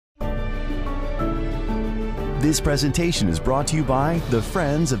This presentation is brought to you by the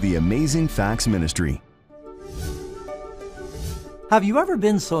Friends of the Amazing Facts Ministry. Have you ever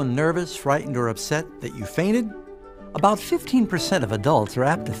been so nervous, frightened, or upset that you fainted? About 15% of adults are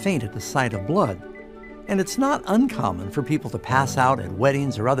apt to faint at the sight of blood. And it's not uncommon for people to pass out at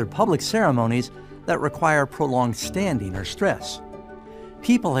weddings or other public ceremonies that require prolonged standing or stress.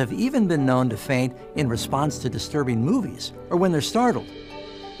 People have even been known to faint in response to disturbing movies or when they're startled.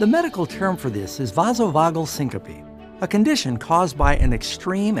 The medical term for this is vasovagal syncope, a condition caused by an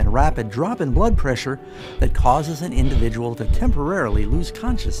extreme and rapid drop in blood pressure that causes an individual to temporarily lose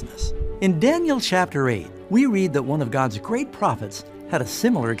consciousness. In Daniel chapter 8, we read that one of God's great prophets had a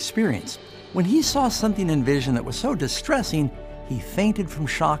similar experience. When he saw something in vision that was so distressing, he fainted from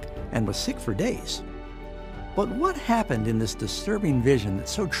shock and was sick for days. But what happened in this disturbing vision that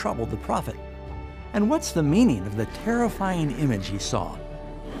so troubled the prophet? And what's the meaning of the terrifying image he saw?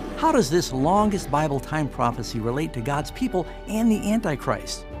 How does this longest Bible time prophecy relate to God's people and the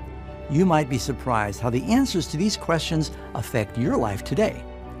Antichrist? You might be surprised how the answers to these questions affect your life today.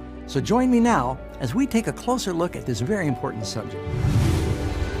 So join me now as we take a closer look at this very important subject.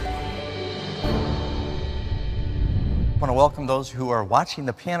 I want to welcome those who are watching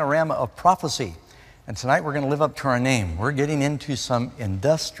the Panorama of Prophecy. And tonight we're going to live up to our name. We're getting into some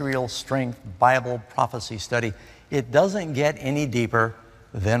industrial strength Bible prophecy study. It doesn't get any deeper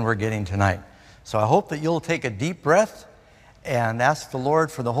than we're getting tonight. So I hope that you'll take a deep breath and ask the Lord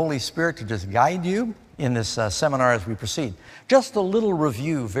for the Holy Spirit to just guide you in this seminar as we proceed. Just a little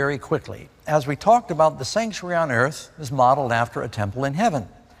review very quickly. As we talked about, the sanctuary on earth is modeled after a temple in heaven.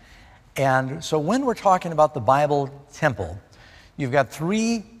 And so when we're talking about the Bible temple, you've got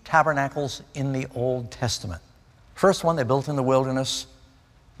 3 tabernacles in the Old Testament. First one they built in the wilderness.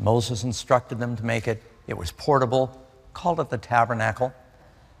 Moses instructed them to make it. It was portable, called it the tabernacle.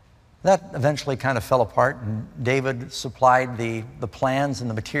 That eventually kind of fell apart, and David supplied the plans and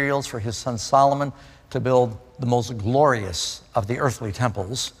the materials for his son Solomon to build the most glorious of the earthly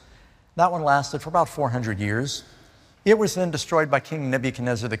temples. That one lasted for about 400 years. It was then destroyed by King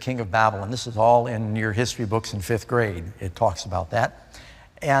Nebuchadnezzar, the king of Babylon. This is all in your history books in 5th grade. It talks about that.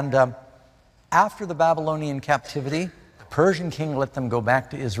 And after the Babylonian captivity, the Persian king let them go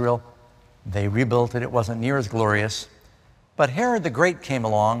back to Israel. They rebuilt it. It wasn't near as glorious. But Herod the Great came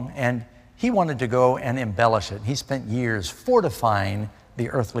along, and he wanted to go and embellish it. He spent years fortifying the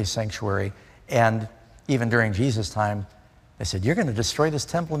earthly sanctuary. And even during Jesus' time, they said, "You're going to destroy this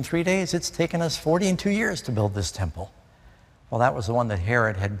temple in 3 days? It's taken us 42 years to build this temple." Well, that was the one that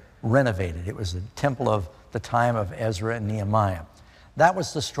Herod had renovated. It was the temple of the time of Ezra and Nehemiah. That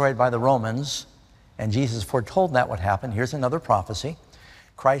was destroyed by the Romans, and Jesus foretold that would happen. Here's another prophecy.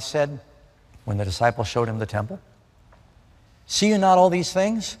 Christ said, when the disciples showed him the temple, "See you not all these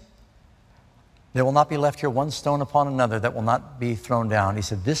things? There will not be left here one stone upon another that will not be thrown down." He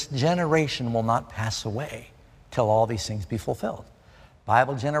said, "This generation will not pass away till all these things be fulfilled."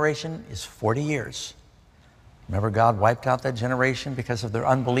 Bible generation is 40 years. Remember, God wiped out that generation because of their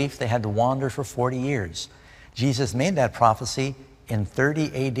unbelief. They had to wander for 40 years. Jesus made that prophecy in 30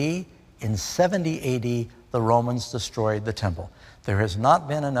 AD. In 70 AD, the Romans destroyed the temple. There has not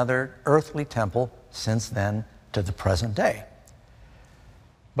been another earthly temple since then to the present day.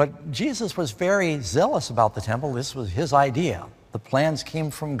 But Jesus was very zealous about the temple. This was his idea. The plans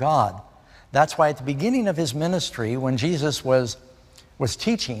came from God. That's why at the beginning of his ministry, when Jesus was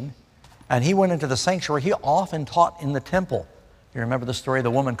teaching and he went into the sanctuary, he often taught in the temple. You remember the story of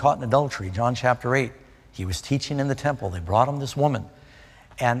the woman caught in adultery, John chapter 8. He was teaching in the temple. They brought him this woman.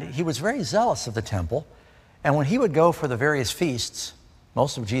 And he was very zealous of the temple. And when he would go for the various feasts,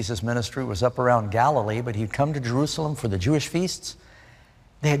 most of Jesus' ministry was up around Galilee, but he'd come to Jerusalem for the Jewish feasts.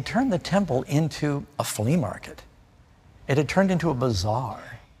 They had turned the temple into a flea market. It had turned into a bazaar.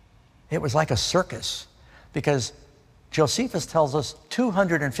 It was like a circus, because Josephus tells us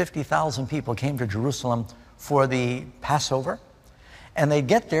 250,000 people came to Jerusalem for the Passover. And they'd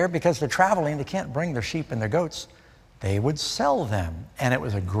get there because they're traveling. They can't bring their sheep and their goats. They would sell them. And it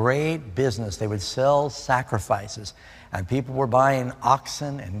was a great business. They would sell sacrifices. And people were buying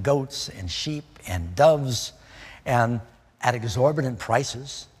oxen and goats and sheep and doves and at exorbitant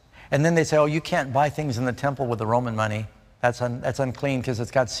prices. And then they say, "Oh, you can't buy things in the temple with the Roman money. That's unclean because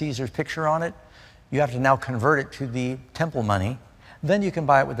it's got Caesar's picture on it. You have to now convert it to the temple money. Then you can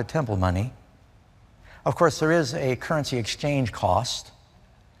buy it with the temple money." Of course, there is a currency exchange cost.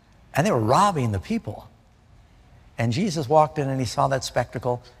 And they were robbing the people. And Jesus walked in and he saw that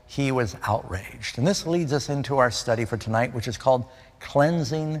spectacle. He was outraged. And this leads us into our study for tonight, which is called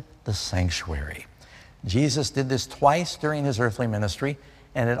Cleansing the Sanctuary. Jesus did this twice during his earthly ministry,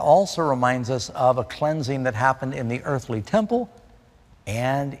 and it also reminds us of a cleansing that happened in the earthly temple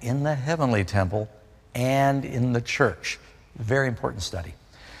and in the heavenly temple and in the church. Very important study.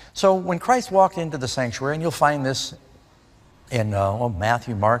 So when Christ walked into the sanctuary, and you'll find this in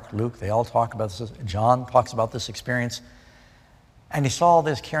Matthew, Mark, Luke, they all talk about this. John talks about this experience. And he saw all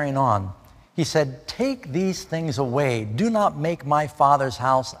this carrying on. He said, "Take these things away. Do not make my Father's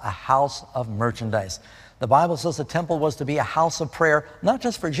house a house of merchandise." The Bible says the temple was to be a house of prayer, not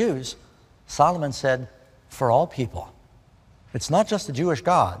just for Jews. Solomon said, for all people. It's not just the Jewish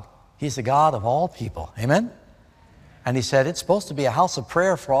God. He's the God of all people. Amen? And he said, it's supposed to be a house of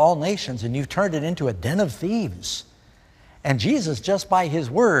prayer for all nations, and you've turned it into a den of thieves. And Jesus, just by his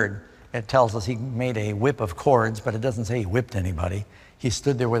word, it tells us he made a whip of cords, but it doesn't say he whipped anybody. He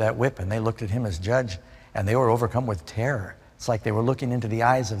stood there with that whip, and they looked at him as judge, and they were overcome with terror. It's like they were looking into the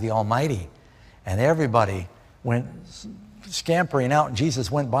eyes of the Almighty. And everybody went scampering out, and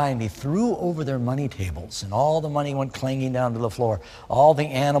Jesus went by, and he threw over their money tables, and all the money went clanging down to the floor. All the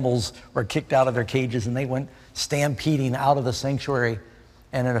animals were kicked out of their cages, and they went stampeding out of the sanctuary.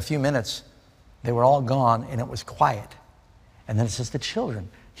 And in a few minutes, they were all gone, and it was quiet. And then it says the children.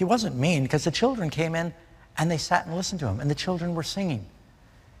 He wasn't mean, because the children came in and they sat and listened to him, and the children were singing.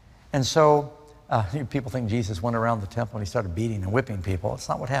 And so people think Jesus went around the temple and he started beating and whipping people. It's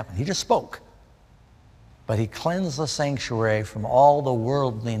not what happened. He just spoke. But he cleansed the sanctuary from all the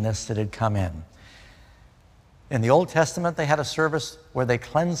worldliness that had come in. In the Old Testament, they had a service where they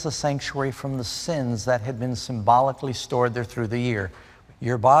cleansed the sanctuary from the sins that had been symbolically stored there through the year.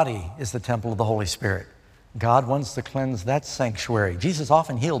 Your body is the temple of the Holy Spirit. God wants to cleanse that sanctuary. Jesus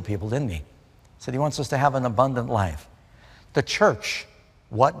often healed people, didn't he? He said he wants us to have an abundant life. The church,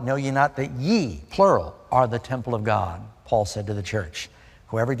 what know ye not that ye, plural, are the temple of God? Paul said to the church.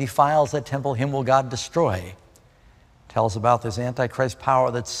 Whoever defiles that temple, him will God destroy. Tells about this Antichrist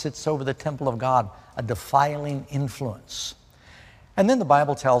power that sits over the temple of God, a defiling influence. And then the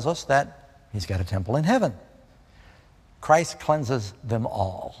Bible tells us that he's got a temple in heaven. Christ cleanses them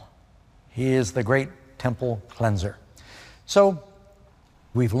all. He is the great temple cleanser. So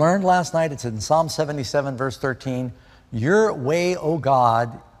we've learned last night, it's in Psalm 77, verse 13, your way, O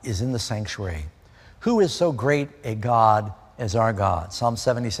God, is in the sanctuary. Who is so great a God as our God? Psalm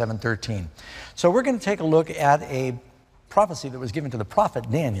 77, 13. So we're going to take a look at a prophecy that was given to the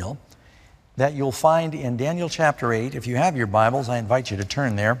prophet Daniel that you'll find in Daniel chapter 8. If you have your Bibles, I invite you to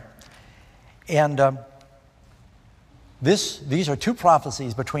turn there. And these are two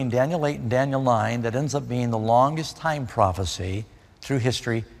prophecies between Daniel 8 and Daniel 9 that ends up being the longest time prophecy through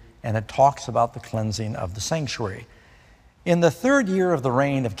history, and it talks about the cleansing of the sanctuary. In the 3rd year of the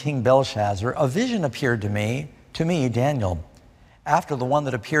reign of King Belshazzar, a vision appeared to me, Daniel, after the one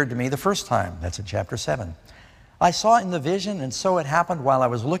that appeared to me the first time. That's in chapter 7. I saw in the vision, and so it happened while I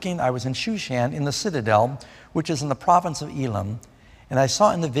was looking, I was in Shushan in the citadel, which is in the province of Elam, and I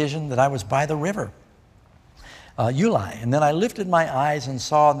saw in the vision that I was by the river, Ulai. And then I lifted my eyes and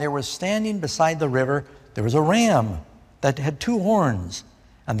saw, and there was standing beside the river, there was a ram that had 2 horns,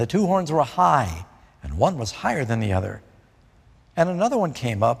 and the 2 horns were high, and one was higher than the other. And another one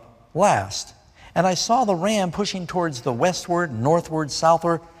came up last, and I saw the ram pushing towards the westward, northward,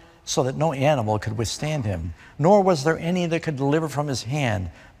 southward, so that no animal could withstand him, nor was there any that could deliver from his hand,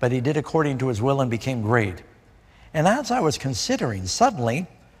 but he did according to his will and became great. And as I was considering, suddenly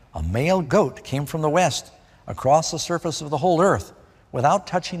a male goat came from the west, across the surface of the whole earth, without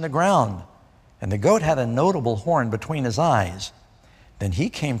touching the ground. And the goat had a notable horn between his eyes. Then he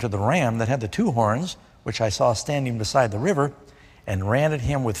came to the ram that had the 2 horns, which I saw standing beside the river, and ran at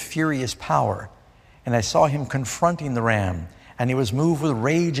him with furious power. And I saw him confronting the ram, and he was moved with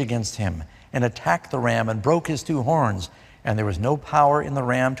rage against him, and attacked the ram, and broke his 2 horns, and there was no power in the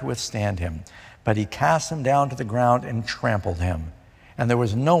ram to withstand him. But he cast him down to the ground and trampled him, and there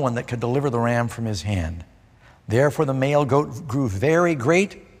was no one that could deliver the ram from his hand. Therefore the male goat grew very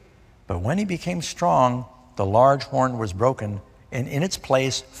great, but when he became strong, the large horn was broken, and in its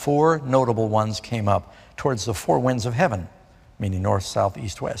place 4 notable ones came up towards the 4 winds of heaven, meaning north, south,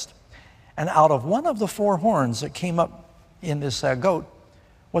 east, west. And out of one of the 4 horns that came up in this goat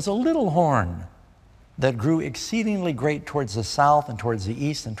was a little horn that grew exceedingly great towards the south and towards the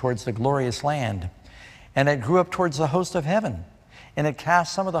east and towards the glorious land. And it grew up towards the host of heaven. And it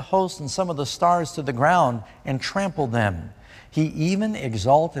cast some of the hosts and some of the stars to the ground and trampled them. He even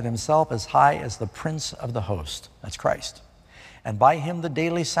exalted himself as high as the prince of the host. That's Christ. And by him the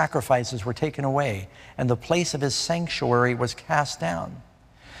daily sacrifices were taken away, and the place of his sanctuary was cast down.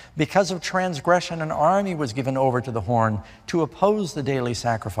 Because of transgression, an army was given over to the horn to oppose the daily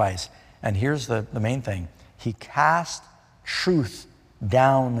sacrifice. And here's the main thing. He cast truth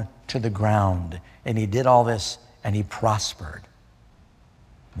down to the ground. And he did all this, and he prospered.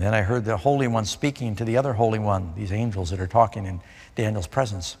 Then I heard the Holy One speaking to the other Holy One, these angels that are talking in Daniel's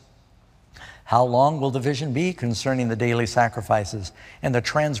presence. How long will the vision be concerning the daily sacrifices and the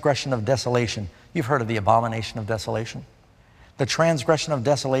transgression of desolation? You've heard of the abomination of desolation. The transgression of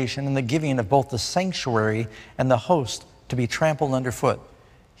desolation and the giving of both the sanctuary and the host to be trampled underfoot.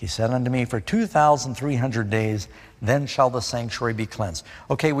 He said unto me, for 2,300 days, then shall the sanctuary be cleansed.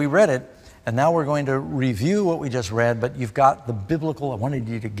 Okay, we read it, and now we're going to review what we just read, but you've got the biblical, I wanted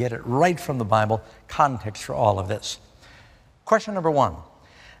you to get it right from the Bible, context for all of this. Question number 1.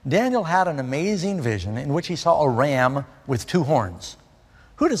 Daniel had an amazing vision in which he saw a ram with 2 horns.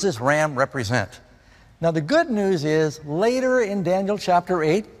 Who does this ram represent? Now the good news is later in Daniel chapter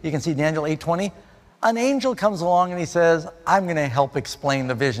 8, you can see Daniel 8:20, an angel comes along and he says, I'm going to help explain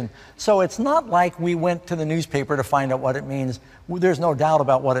the vision. So it's not like we went to the newspaper to find out what it means. There's no doubt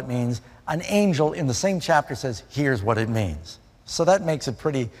about what it means. An angel in the same chapter says, here's what it means. So that makes it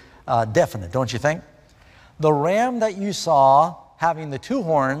pretty definite, don't you think? The ram that you saw having the 2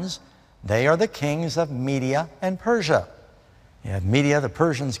 horns, they are the kings of Media and Persia. You have Media, the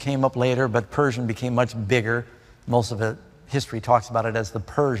Persians came up later, but Persian became much bigger. Most of it, history talks about it as the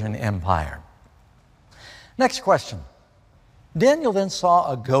Persian Empire. Next question. Daniel then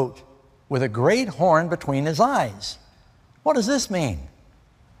saw a goat with a great horn between his eyes. What does this mean?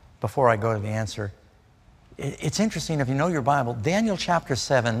 Before I go to the answer, it's interesting if you know your Bible. Daniel chapter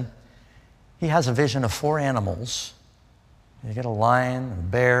 7, he has a vision of 4 animals. You get a lion, and a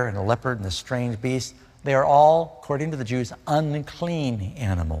bear, and a leopard, and a strange beast. They are all, according to the Jews, unclean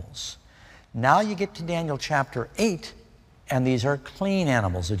animals. Now you get to Daniel chapter 8, and these are clean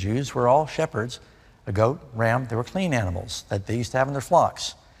animals. The Jews were all shepherds. A goat, ram, they were clean animals that they used to have in their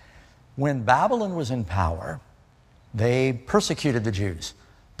flocks. When Babylon was in power, they persecuted the Jews.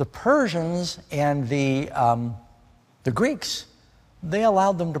 The Persians and the Greeks, they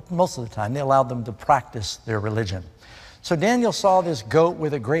allowed them to, most of the time, they allowed them to practice their religion. So Daniel saw this goat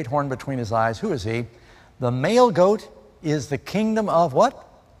with a great horn between his eyes. Who is he? The male goat is the kingdom of what?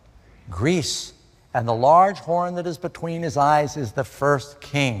 Greece. And the large horn that is between his eyes is the first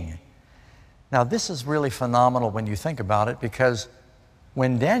king. Now this is really phenomenal when you think about it, because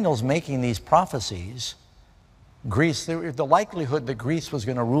when Daniel's making these prophecies, Greece, the likelihood that Greece was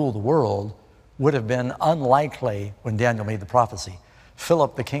going to rule the world would have been unlikely when Daniel made the prophecy.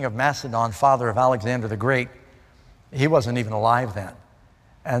 Philip, the king of Macedon, father of Alexander the Great, he wasn't even alive then.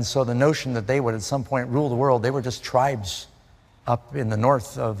 And so the notion that they would at some point rule the world, they were just tribes up in the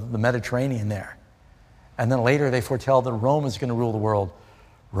north of the Mediterranean there. And then later they foretell that Rome is going to rule the world.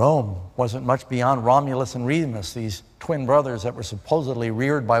 Rome wasn't much beyond Romulus and Remus, these twin brothers that were supposedly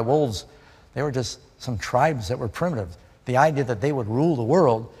reared by wolves. They were just some tribes that were primitive. The idea that they would rule the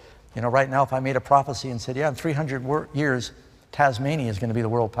world, you know, right now if I made a prophecy and said, yeah, in 300 years, Tasmania is going to be the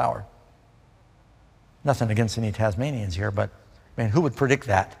world power. Nothing against any Tasmanians here, but I mean, who would predict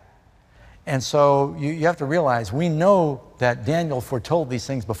that? And so you have to realize, we know that Daniel foretold these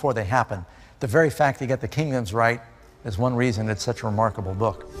things before they happened. The very fact he got the kingdoms right is one reason it's such a remarkable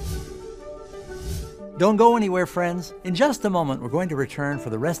book. Don't go anywhere, friends. In just a moment, we're going to return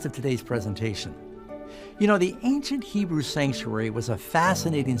for the rest of today's presentation. You know, the ancient Hebrew sanctuary was a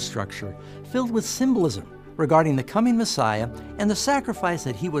fascinating structure filled with symbolism regarding the coming Messiah and the sacrifice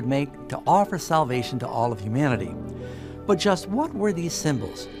that he would make to offer salvation to all of humanity. But just what were these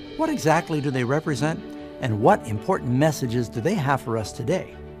symbols? What exactly do they represent? And what important messages do they have for us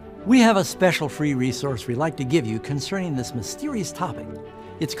today? We have a special free resource we'd like to give you concerning this mysterious topic.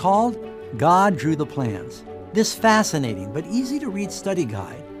 It's called God Drew the Plans. This fascinating but easy to read study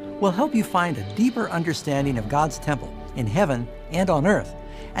guide will help you find a deeper understanding of God's temple in heaven and on earth,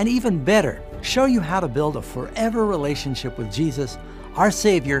 and even better, show you how to build a forever relationship with Jesus, our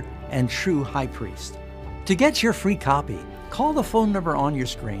Savior and true High Priest. To get your free copy, call the phone number on your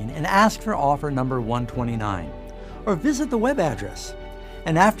screen and ask for offer number 129, or visit the web address.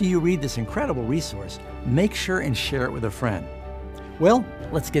 And after you read this incredible resource, make sure and share it with a friend. Well,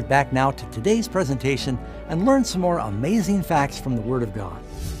 let's get back now to today's presentation and learn some more amazing facts from the Word of God.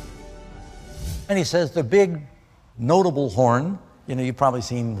 And he says the big notable horn, you know, you've probably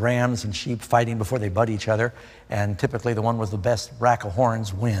seen rams and sheep fighting before they butt each other, and typically the one with the best rack of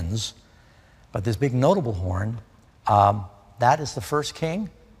horns wins. But this big notable horn, that is the first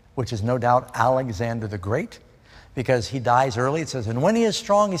king, which is no doubt Alexander the Great, because he dies early. It says, and when he is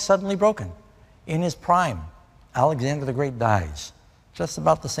strong, he's suddenly broken. In his prime, Alexander the Great dies, just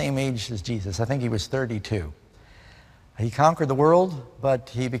about the same age as Jesus. I think he was 32. He conquered the world, but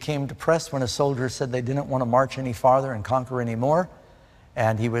he became depressed when his soldiers said they didn't want to march any farther and conquer any more.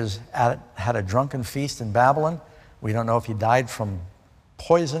 and he had a drunken feast in Babylon. We don't know if he died from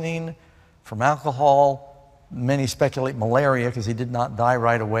poisoning, from alcohol. Many speculate malaria because he did not die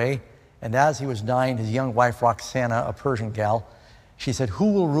right away. And as he was dying, his young wife Roxana, a Persian gal, she said,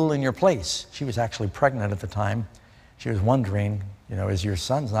 "Who will rule in your place?" She was actually pregnant at the time. She was wondering, is your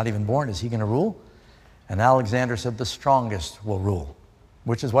son's not even born? Is he going to rule? And Alexander said, "The strongest will rule,"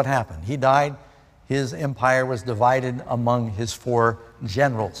 which is what happened. He died. His empire was divided among his 4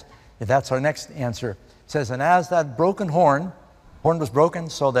 generals. That's our next answer. It says, "And as that broken horn was broken,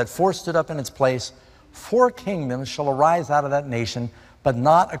 so that 4 stood up in its place, 4 kingdoms shall arise out of that nation, but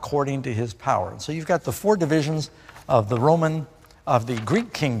not according to his power." And so you've got the 4 divisions of the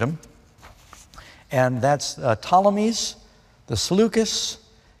Greek kingdom, and that's Ptolemies, the Seleucus,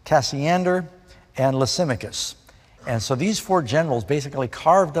 Cassander, and Lysimachus. And so these 4 generals basically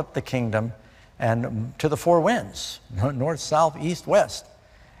carved up the kingdom and to the 4 winds, north, south, east, west.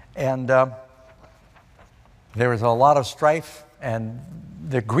 And there was a lot of strife, and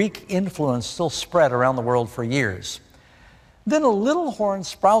the Greek influence still spread around the world for years. Then a little horn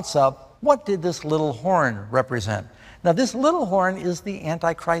sprouts up. What did this little horn represent? Now, this little horn is the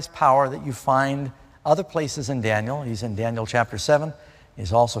Antichrist power that you find other places in Daniel. He's in Daniel chapter 7.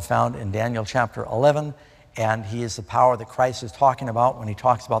 He's also found in Daniel chapter 11. And he is the power that Christ is talking about when he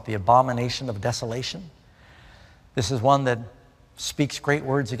talks about the abomination of desolation. This is one that speaks great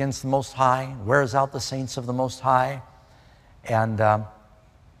words against the Most High, wears out the saints of the Most High. And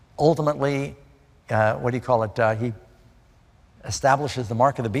ultimately, he establishes the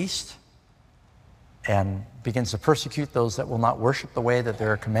mark of the beast and begins to persecute those that will not worship the way that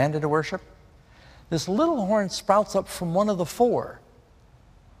they're commanded to worship. This little horn sprouts up from one of the 4.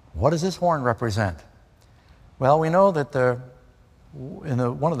 What does this horn represent? Well, we know that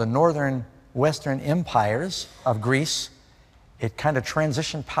one of the northern western empires of Greece, it kind of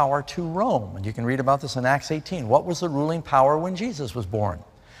transitioned power to Rome. And you can read about this in Acts 18. What was the ruling power when Jesus was born?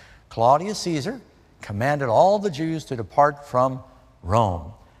 Claudius Caesar commanded all the Jews to depart from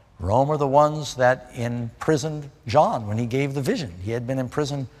Rome. Rome are the ones that imprisoned John when he gave the vision. He had been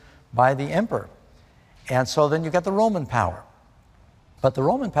imprisoned by the emperor. And so then you got the Roman power. But the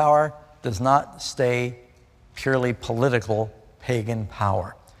Roman power does not stay purely political pagan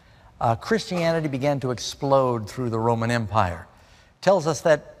power. Christianity began to explode through the Roman Empire. It tells us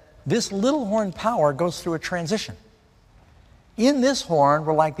that this little horn power goes through a transition. In this horn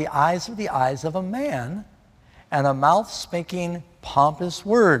were like the eyes of a man, and a mouth speaking pompous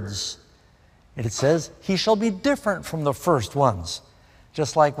words. And it says, "He shall be different from the first ones."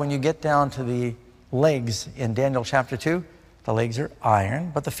 Just like when you get down to the legs in Daniel chapter 2, the legs are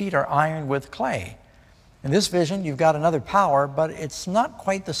iron, but the feet are iron with clay. In this vision, you've got another power, but it's not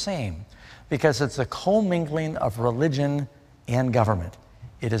quite the same because it's a commingling of religion and government.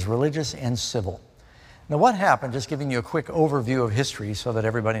 It is religious and civil. Now, what happened, just giving you a quick overview of history so that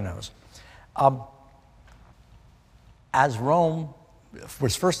everybody knows. As Rome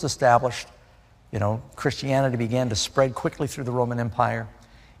was first established, Christianity began to spread quickly through the Roman Empire.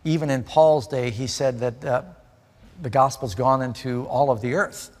 Even in Paul's day, he said that the gospel's gone into all of the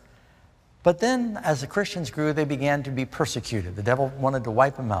earth. But then, as the Christians grew, they began to be persecuted. The devil wanted to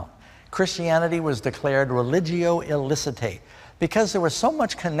wipe them out. Christianity was declared religio illicitae. Because there was so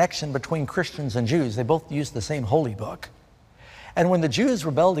much connection between Christians and Jews, they both used the same holy book. And when the Jews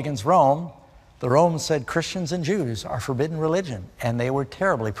rebelled against Rome, the Romans said Christians and Jews are forbidden religion, and they were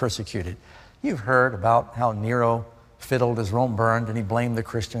terribly persecuted. You've heard about how Nero fiddled as Rome burned, and he blamed the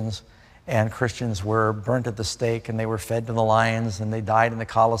Christians, and Christians were burnt at the stake, and they were fed to the lions, and they died in the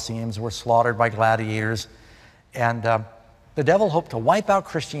Colosseums, were slaughtered by gladiators. And the devil hoped to wipe out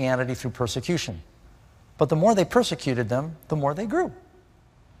Christianity through persecution. But the more they persecuted them, the more they grew.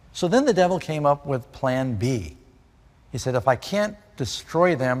 So then the devil came up with plan B. He said, if I can't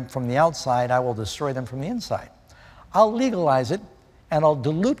destroy them from the outside, I will destroy them from the inside. I'll legalize it, and I'll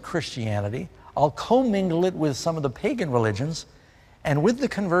dilute Christianity. I'll commingle it with some of the pagan religions, and with the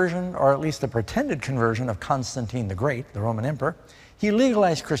conversion, or at least the pretended conversion of Constantine the Great, the Roman emperor, he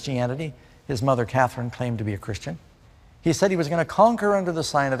legalized Christianity. His mother Catherine claimed to be a Christian. He said he was going to conquer under the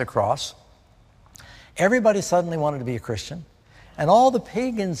sign of the cross. Everybody suddenly wanted to be a Christian. And all the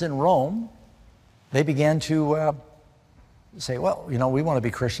pagans in Rome, they began to say, well, we want to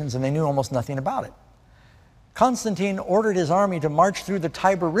be Christians, and they knew almost nothing about it. Constantine ordered his army to march through the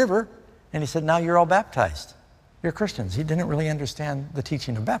Tiber River, and he said, now you're all baptized. You're Christians. He didn't really understand the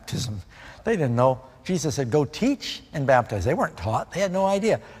teaching of baptism. They didn't know. Jesus said, go teach and baptize. They weren't taught. They had no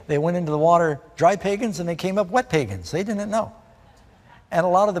idea. They went into the water dry pagans, and they came up wet pagans. They didn't know. And a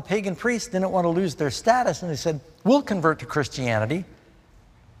lot of the pagan priests didn't want to lose their status, and they said, we'll convert to Christianity,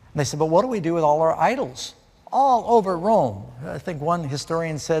 And they said, but what do we do with all our idols? All over Rome. I think one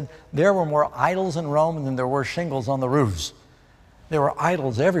historian said there were more idols in Rome than there were shingles on the roofs. There were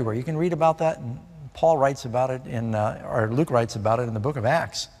idols everywhere. You can read about that, and Paul writes about it or Luke writes about it in the book of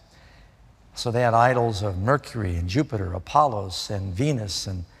Acts. So they had idols of Mercury and Jupiter, Apollos and Venus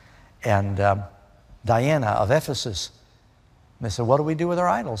and Diana of Ephesus. And they said, what do we do with our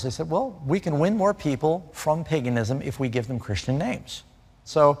idols? They said, well, we can win more people from paganism if we give them Christian names.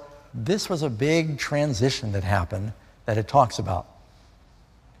 So this was a big transition that happened that it talks about.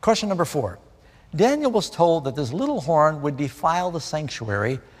 Question number 4. Daniel was told that this little horn would defile the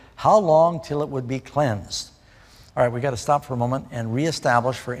sanctuary. How long till it would be cleansed? All right, we got to stop for a moment and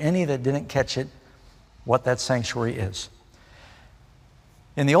reestablish for any that didn't catch it what that sanctuary is.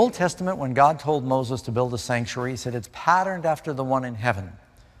 In the Old Testament, when God told Moses to build a sanctuary, he said it's patterned after the one in heaven.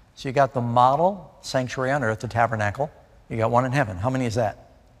 So you got the model sanctuary on earth, the tabernacle. You got one in heaven. How many is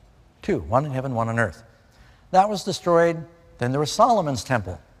that? 2. One in heaven, one on earth. That was destroyed. Then there was Solomon's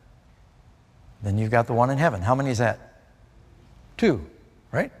temple. Then you've got the one in heaven. How many is that? 2,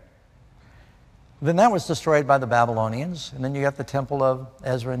 right? Then that was destroyed by the Babylonians. And then you got the temple of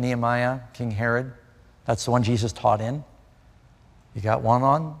Ezra, Nehemiah, King Herod. That's the one Jesus taught in. You got one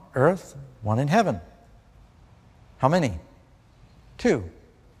on earth, one in heaven. How many? 2.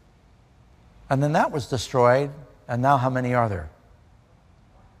 And then that was destroyed. And now how many are there?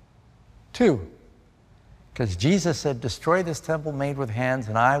 2. Because Jesus said, destroy this temple made with hands,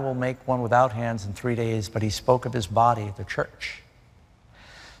 and I will make one without hands in 3 days. But he spoke of his body, the church.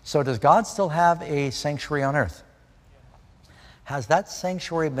 So does God still have a sanctuary on earth? Has that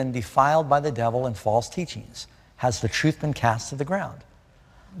sanctuary been defiled by the devil and false teachings? Has the truth been cast to the ground?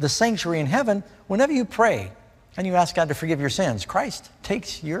 The sanctuary in heaven, whenever you pray and you ask God to forgive your sins, Christ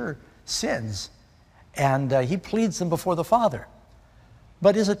takes your sins and he pleads them before the Father.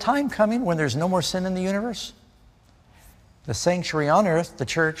 But is a time coming when there's no more sin in the universe? The sanctuary on earth, the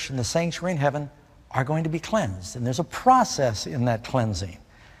church, and the sanctuary in heaven are going to be cleansed. And there's a process in that cleansing.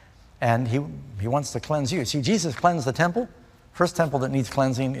 And he wants to cleanse you. See, Jesus cleansed the temple. First temple that needs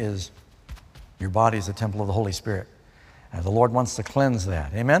cleansing is your body is the temple of the Holy Spirit. And the Lord wants to cleanse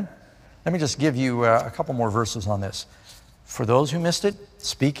that. Amen? Let me just give you a couple more verses on this. For those who missed it,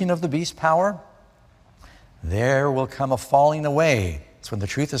 speaking of the beast power, there will come a falling away. It's when the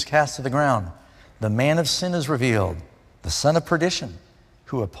truth is cast to the ground. The man of sin is revealed, the son of perdition,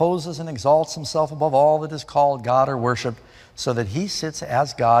 who opposes and exalts himself above all that is called God or worshiped, so that he sits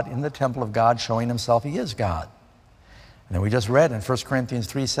as God in the temple of God, showing himself he is God. And then we just read in 1 Corinthians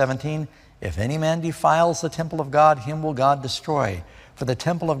 3:17, if any man defiles the temple of God, him will God destroy. For the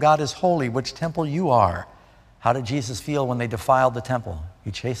temple of God is holy, which temple you are. How did Jesus feel when they defiled the temple? He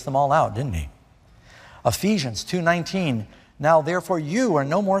chased them all out, didn't he? Ephesians 2:19, now therefore you are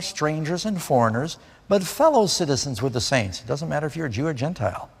no more strangers and foreigners, but fellow citizens with the saints. It doesn't matter if you're a Jew or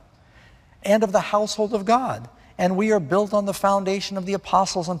Gentile. And of the household of God. And we are built on the foundation of the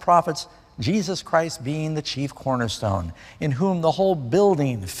apostles and prophets, Jesus Christ being the chief cornerstone, in whom the whole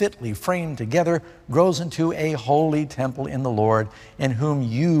building, fitly framed together, grows into a holy temple in the Lord, in whom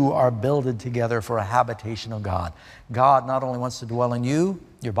you are builded together for a habitation of God. God not only wants to dwell in you,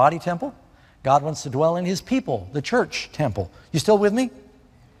 your body temple, God wants to dwell in his people, the church temple. You still with me?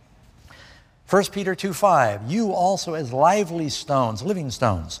 1 Peter 2:5, you also as lively stones, living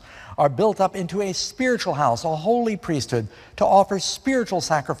stones, are built up into a spiritual house, a holy priesthood, to offer spiritual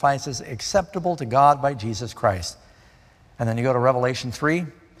sacrifices acceptable to God by Jesus Christ. And then you go to Revelation 3,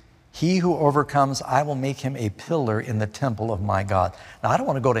 he who overcomes, I will make him a pillar in the temple of my God. Now, I don't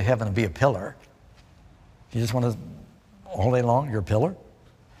want to go to heaven and be a pillar. You just want to, all day long, you're a pillar?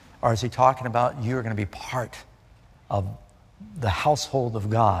 Or is he talking about you're going to be part of the household of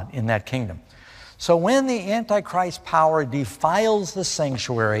God in that kingdom? So when the Antichrist power defiles the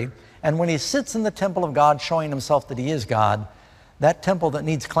sanctuary, and when he sits in the temple of God showing himself that he is God, that temple that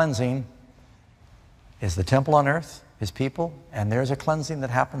needs cleansing is the temple on earth, his people, and there's a cleansing that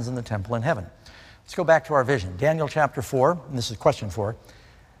happens in the temple in heaven. Let's go back to our vision. Daniel chapter 4, and this is question 4.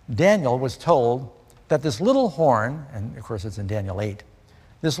 Daniel was told that this little horn, and of course it's in Daniel 8,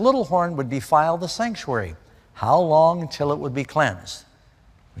 this little horn would defile the sanctuary. How long until it would be cleansed?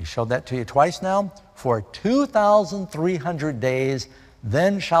 We showed that to you twice now. For 2,300 days,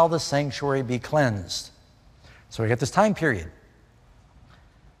 then shall the sanctuary be cleansed. So we get this time period.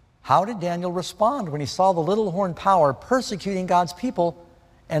 How did Daniel respond when he saw the little horn power persecuting God's people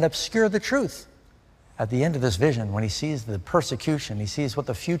and obscure the truth? At the end of this vision, when he sees the persecution, he sees what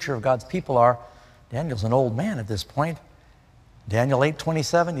the future of God's people are. Daniel's an old man at this point. Daniel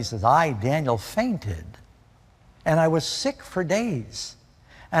 8:27, he says, I, Daniel, fainted, and I was sick for days.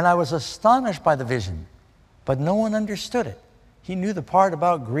 And I was astonished by the vision, but no one understood it. He knew the part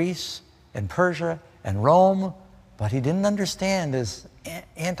about Greece and Persia and Rome, but he didn't understand this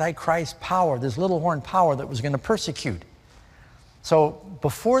Antichrist power, this little horn power that was going to persecute. So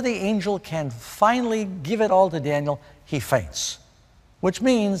before the angel can finally give it all to Daniel, he faints, which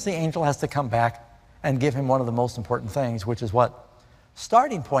means the angel has to come back and give him one of the most important things, which is what?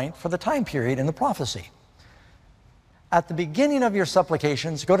 Starting point for the time period in the prophecy. At the beginning of your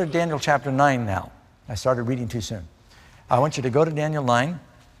supplications, go to Daniel chapter 9 now. I started reading too soon. I want you to go to Daniel 9,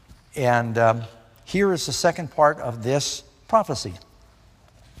 and here is the second part of this prophecy.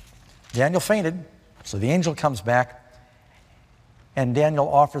 Daniel fainted, so the angel comes back, and Daniel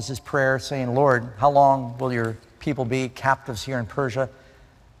offers his prayer saying, Lord, how long will your people be captives here in Persia?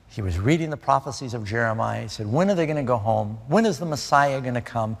 He was reading the prophecies of Jeremiah. He said, when are they going to go home? When is the Messiah going to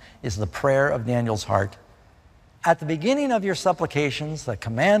come? Is the prayer of Daniel's heart. At the beginning of your supplications, the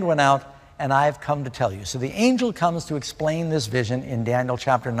command went out, and I've come to tell you. So the angel comes to explain this vision in Daniel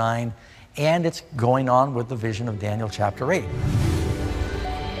chapter 9, and it's going on with the vision of Daniel chapter 8.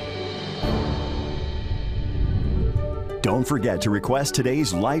 Don't forget to request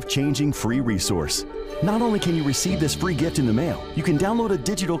today's life-changing free resource. Not only can you receive this free gift in the mail, you can download a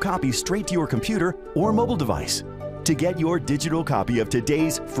digital copy straight to your computer or mobile device. To get your digital copy of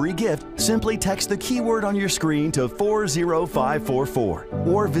today's free gift, simply text the keyword on your screen to 40544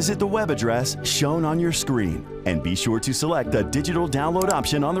 or visit the web address shown on your screen. And be sure to select the digital download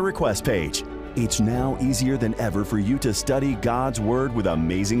option on the request page. It's now easier than ever for you to study God's Word with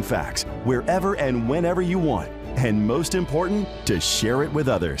amazing facts wherever and whenever you want. And most important, to share it with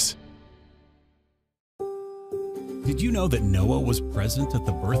others. Did you know that Noah was present at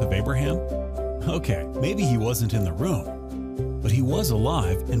the birth of Abraham? Okay, maybe he wasn't in the room, but he was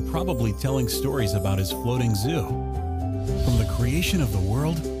alive and probably telling stories about his floating zoo. From the creation of the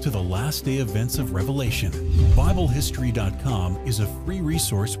world to the last day events of Revelation, BibleHistory.com is a free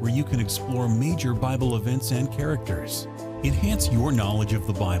resource where you can explore major Bible events and characters. Enhance your knowledge of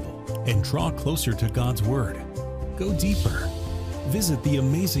the Bible and draw closer to God's Word. Go deeper. Visit the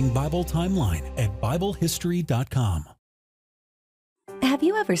Amazing Bible Timeline at BibleHistory.com. Have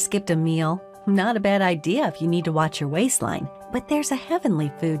you ever skipped a meal? Not a bad idea if you need to watch your waistline, but there's a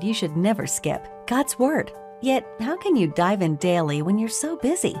heavenly food you should never skip, God's Word. Yet, how can you dive in daily when you're so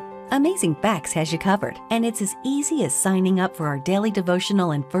busy? Amazing Facts has you covered, and it's as easy as signing up for our daily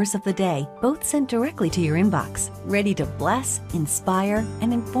devotional and verse of the day, both sent directly to your inbox, ready to bless, inspire,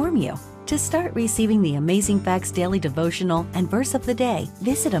 and inform you. To start receiving the Amazing Facts daily devotional and verse of the day,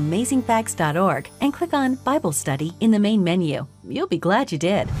 visit amazingfacts.org and click on Bible Study in the main menu. You'll be glad you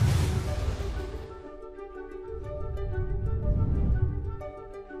did.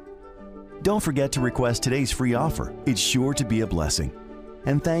 Don't forget to request today's free offer. It's sure to be a blessing.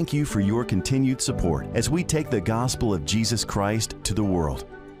 And thank you for your continued support as we take the gospel of Jesus Christ to the world.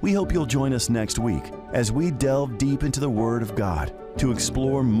 We hope you'll join us next week as we delve deep into the Word of God to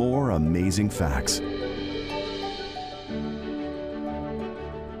explore more amazing facts.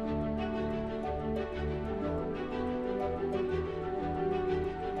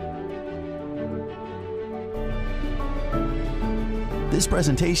 This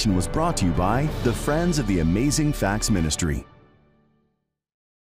presentation was brought to you by the Friends of the Amazing Facts Ministry.